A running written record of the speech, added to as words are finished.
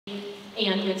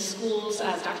and with schools,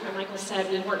 as Dr. McMichael said,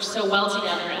 we work so well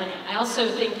together. And I also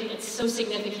think it's so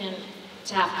significant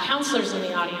to have counselors in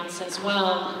the audience as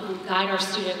well who guide our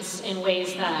students in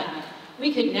ways that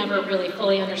we could never really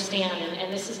fully understand.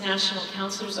 And this is National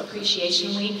Counselors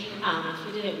Appreciation Week.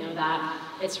 If you didn't know that,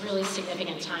 it's really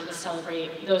significant time to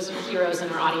celebrate those heroes in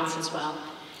our audience as well.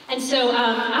 And so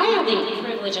I have the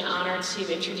privilege and honor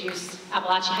to introduce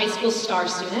Apalachee High School star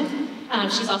student.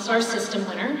 She's also our system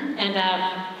winner. And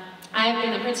I have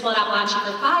been the principal at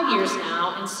Apalachee for 5 years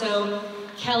now. And so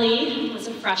Kelly was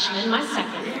a freshman, my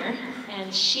second year,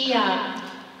 and she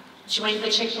joined the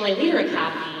Chick-fil-A Leader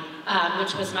Academy,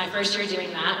 which was my first year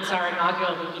doing that. It was our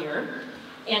inaugural year.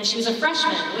 And she was a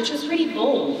freshman, which was pretty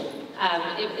bold.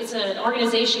 It's an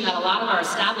organization that a lot of our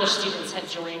established students had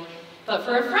joined. But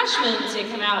for a freshman to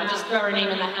come out and just throw her name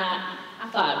in the hat, I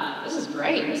thought, this is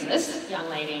great, who's this young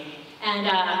lady? And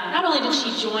not only did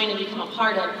she join and become a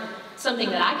part of something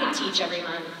that I could teach every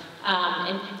month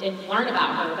and learn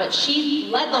about her, but she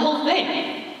led the whole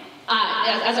thing.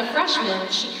 As a freshman,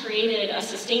 she created a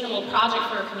sustainable project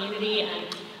for her community,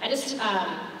 and I just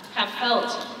have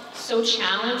felt so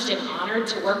challenged and honored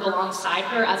to work alongside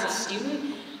her as a student.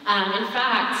 In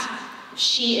fact,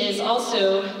 she is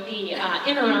also the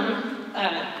interim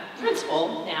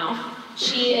principal now.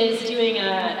 She is doing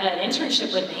an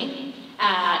internship with me,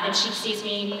 and she sees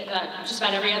me just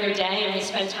about every other day, and we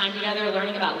spend time together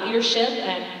learning about leadership,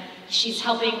 and she's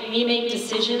helping me make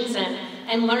decisions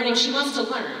and learning. She wants to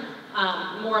learn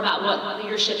more about what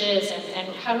leadership is and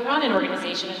how to run an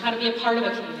organization and how to be a part of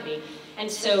a community. And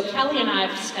so Kelly and I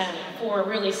have spent 4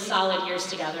 really solid years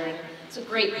together, and it's a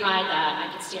great pride that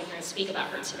I can stand here and speak about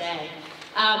her today.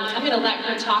 I'm going to let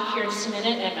her talk here in just a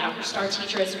minute and about her star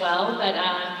teacher as well, but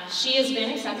she has been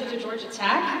accepted to Georgia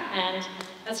Tech, and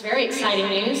that's very exciting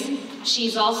news.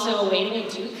 She's also awaiting a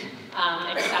Duke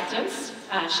acceptance.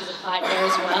 She's applied there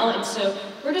as well, and so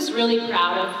we're just really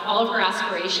proud of all of her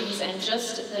aspirations and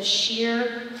just the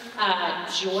sheer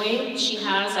joy she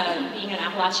has at being an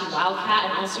Apalachee Wildcat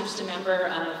and also just a member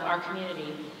of our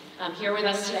community. Here with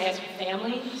us today as a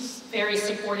family, very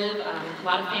supportive. A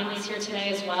lot of families here today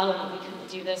as well, and we couldn't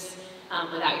do this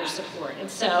without your support. And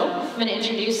so I'm going to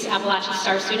introduce Apalachee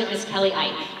star student Ms. Kelly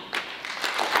Ike.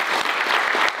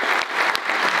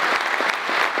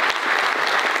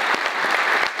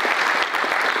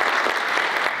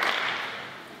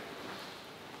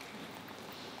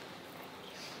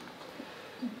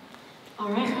 All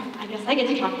right, I guess I get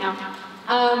to talk now.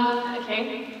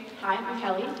 Okay, hi, I'm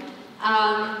Kelly.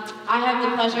 I have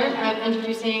the pleasure of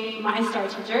introducing my star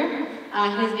teacher.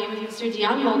 His name is Mr.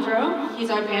 Dion Muldrow. He's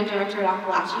our band director at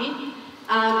Apalachee.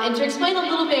 And to explain a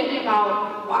little bit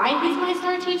about why he's my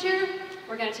star teacher,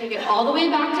 we're going to take it all the way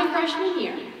back to freshman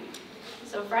year.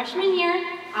 So freshman year,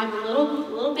 I'm a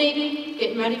little baby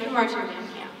getting ready for marching band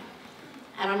camp.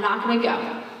 And I'm not going to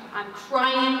go. I'm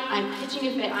crying, I'm pitching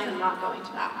a fit, I am not going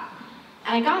to that.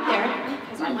 And I got there,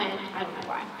 because I went, I don't know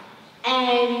why.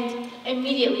 And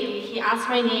immediately he asked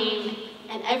my name,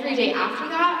 and every day after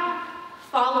that,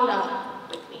 followed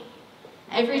up with me.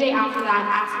 Every day after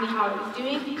that, asked me how I was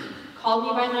doing, called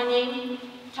me by my name,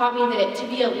 taught me that to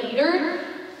be a leader,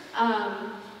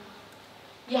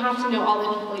 you have to know all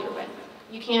the people you're with.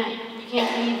 You can't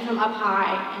lead from up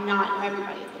high and not know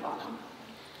everybody at the bottom.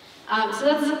 So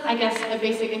that's, I guess, a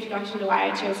basic introduction to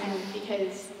why I chose him,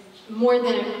 because more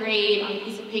than a grade on a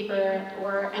piece of paper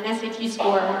or an SAT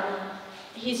score,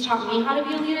 he's taught me how to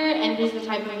be a leader, and he's the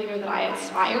type of leader that I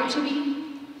aspire to be.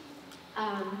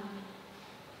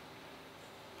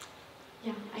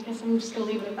 Yeah, I guess I'm just going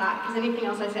to leave it at that, because anything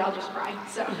else I say, I'll just cry.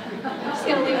 So I'm just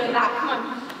going to leave it at that. Come on.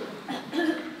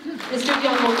 Mr.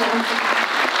 Dion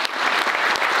Muldrow.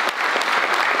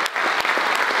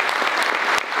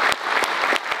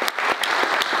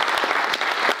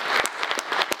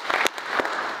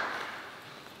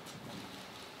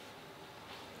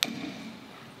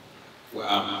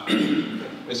 Wow.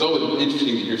 It's always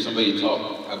interesting to hear somebody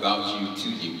talk about you to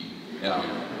you.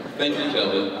 Thank you,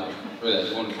 Kelly, for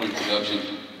that wonderful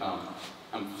introduction.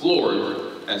 I'm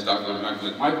floored, as Dr.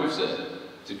 McMichael said,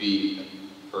 to be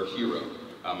her hero.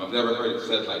 I've never heard it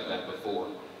said like that before.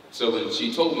 So when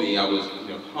she told me, I was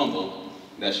humbled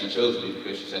that she chose me,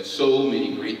 because she's had so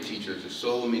many great teachers and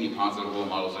so many positive role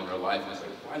models in her life. And I said,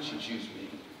 why did she choose me?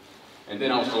 And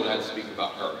then I was told I had to speak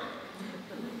about her.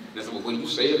 And I said, well, what do you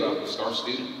say about the star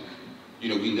student?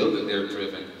 We know that they're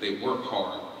driven, they work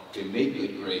hard, they make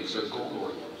good grades, they're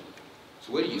goal-oriented.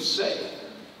 So what do you say?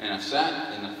 And I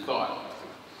sat and I thought,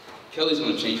 Kelly's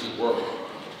going to change the world.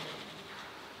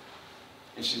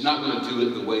 And she's not going to do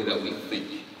it the way that we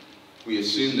think. We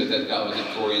assume that that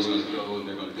valedictorian is going to go, and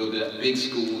they're going to go to that big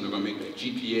school, and they're going to make that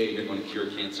GPA, and they're going to cure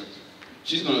cancer.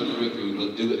 She's going to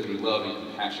do it through love and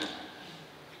compassion.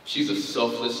 She's a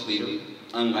selfless leader,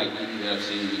 unlike anything that I've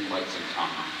seen in quite some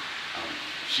time.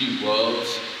 She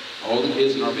loves all the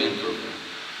kids in our band program,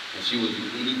 and she will do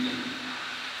anything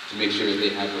to make sure that they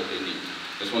have what they need.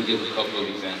 I just want to give a couple of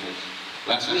examples.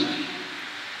 Last week,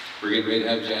 we're getting ready to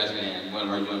have jazz band. One of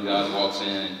our young guys walks in,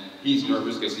 and he's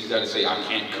nervous because he's got to say, I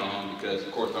can't come, because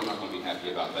of course I'm not going to be happy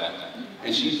about that.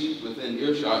 And she's within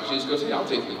earshot, she just goes, hey, I'll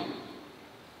take you home.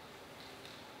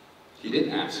 He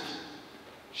didn't ask.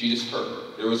 She just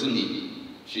heard. There was a need.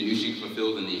 She knew she could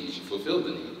fulfill the need. She fulfilled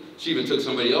the need. She even took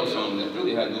somebody else home that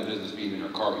really had no business being in her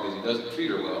car because he doesn't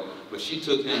treat her well, but she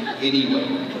took him anyway.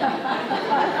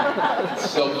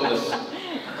 Selfless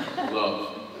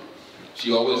love.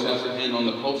 She always has her hand on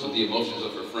the pulse of the emotions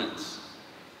of her friends.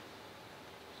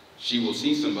 She will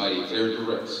see somebody, if they're in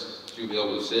duress, she'll be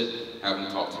able to sit, have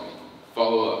them talk to me,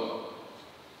 follow up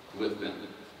with them.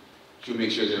 She'll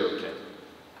make sure they're okay.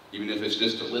 Even if it's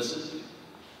just to listen,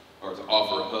 or to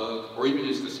offer a hug, or even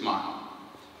just to smile.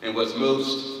 And what's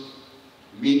most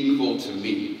meaningful to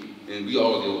me, and we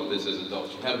all deal with this as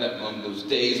adults, you have that moment, those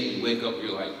days when you wake up,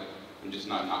 you're like, I'm just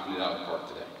not knocking it out of the park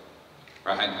today.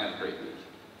 Or I hadn't had a great week.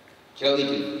 Kelly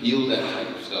can feel that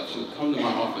type of stuff. She'll come to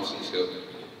my office and just go,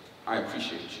 I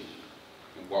appreciate you,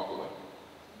 and walk away.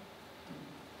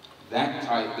 That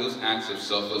type, those acts of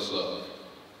selfless love,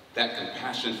 that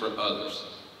compassion for others,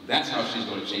 that's how she's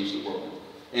going to change the world.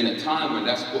 In a time when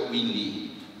that's what we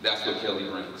need, that's what Kelly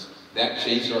brings. That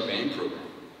changed our band program.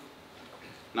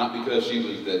 Not because she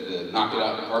was the knock it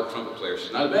out of the park trumpet player.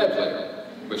 She's not a bad player,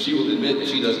 but she will admit that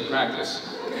she doesn't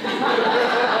practice.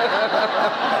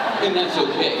 And that's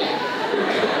okay.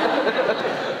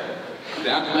 The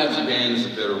Apalachee band is a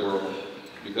better world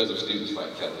because of students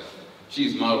like Kelly.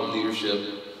 She's modeled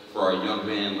leadership for our young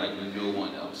band like no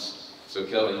one else. So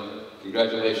Kelly,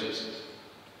 congratulations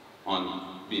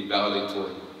on being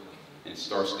valedictorian and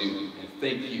star student, and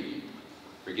thank you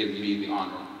for giving me the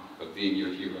honor of being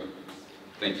your hero.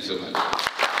 Thank you so much.